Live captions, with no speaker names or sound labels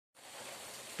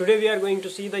Today we are going to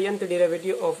see the nth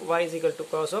derivative of y is equal to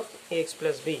cos of ax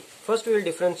plus b. First we will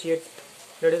differentiate,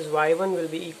 that is y1 will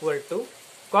be equal to,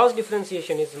 cos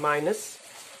differentiation is minus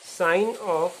sine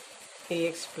of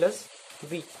ax plus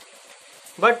b.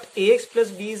 But ax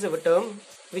plus b is a term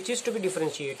which is to be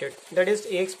differentiated, that is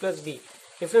ax plus b.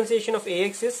 Differentiation of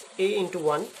ax is a into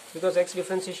 1 because x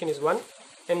differentiation is 1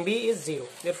 and b is 0.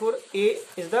 Therefore a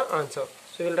is the answer.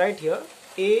 So we will write here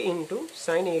a into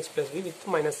sine ax plus b with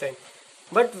minus sign.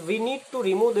 But we need to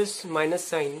remove this minus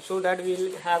sign so that we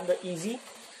will have the easy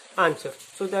answer.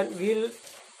 So that we will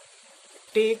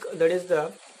take, that is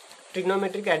the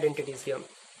trigonometric identities here.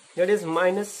 That is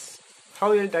minus,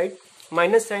 how we will write?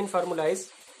 Minus sign formula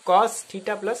is cos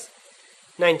theta plus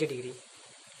 90 degree.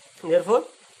 Therefore,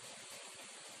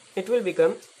 it will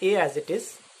become a as it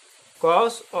is,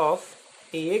 cos of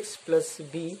ax plus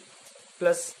b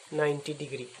plus 90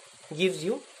 degree gives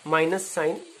you minus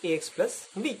sine ax plus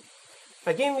b.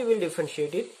 Again we will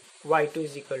differentiate it, y2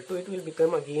 is equal to, it will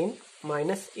become again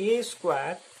minus a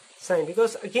square sine,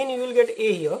 because again you will get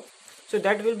a here, so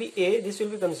that will be a, this will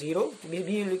become 0, b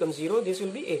will become 0, this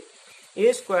will be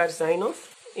a square sine of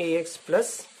ax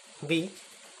plus b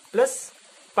plus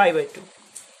pi by 2.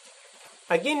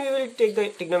 Again we will take the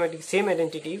trigonometric same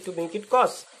identity to make it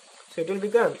cos, so it will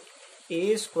become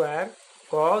a square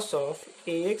cos of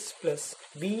ax plus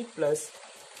b plus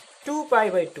 2 pi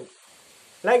by 2.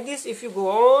 Like this, if you go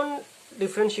on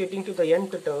differentiating to the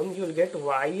nth term, you will get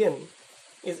yn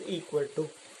is equal to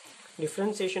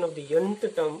differentiation of the nth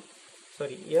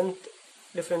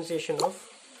differentiation of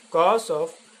cos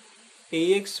of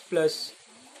ax plus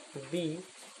b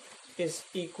is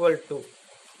equal to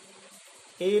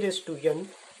a raised to n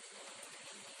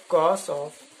cos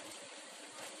of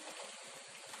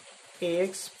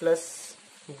ax plus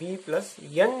b plus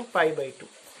n pi by 2.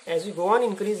 As you go on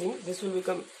increasing, this will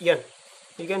become n.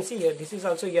 You can see here, this is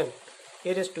also n,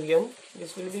 a raised to n,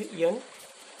 this will be n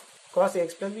cos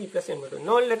ax plus b plus n by 2.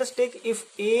 Now let us take, if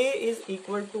a is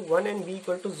equal to 1 and b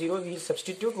equal to 0, we will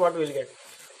substitute, what we will get?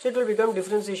 So it will become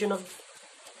differentiation of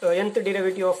nth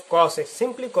derivative of cos x,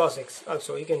 simply cos x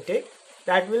also you can take,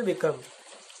 that will become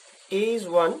a is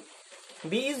 1,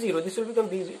 b is 0, this will become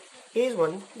b is, a is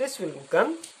 1, this will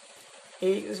become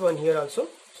a is 1 here also.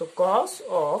 So cos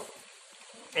of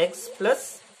x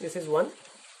plus, this is 1,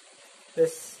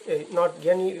 this not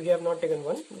n, we have not taken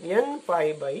 1, n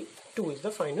pi by 2 is the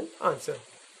final answer.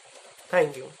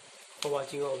 Thank you for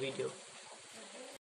watching our video.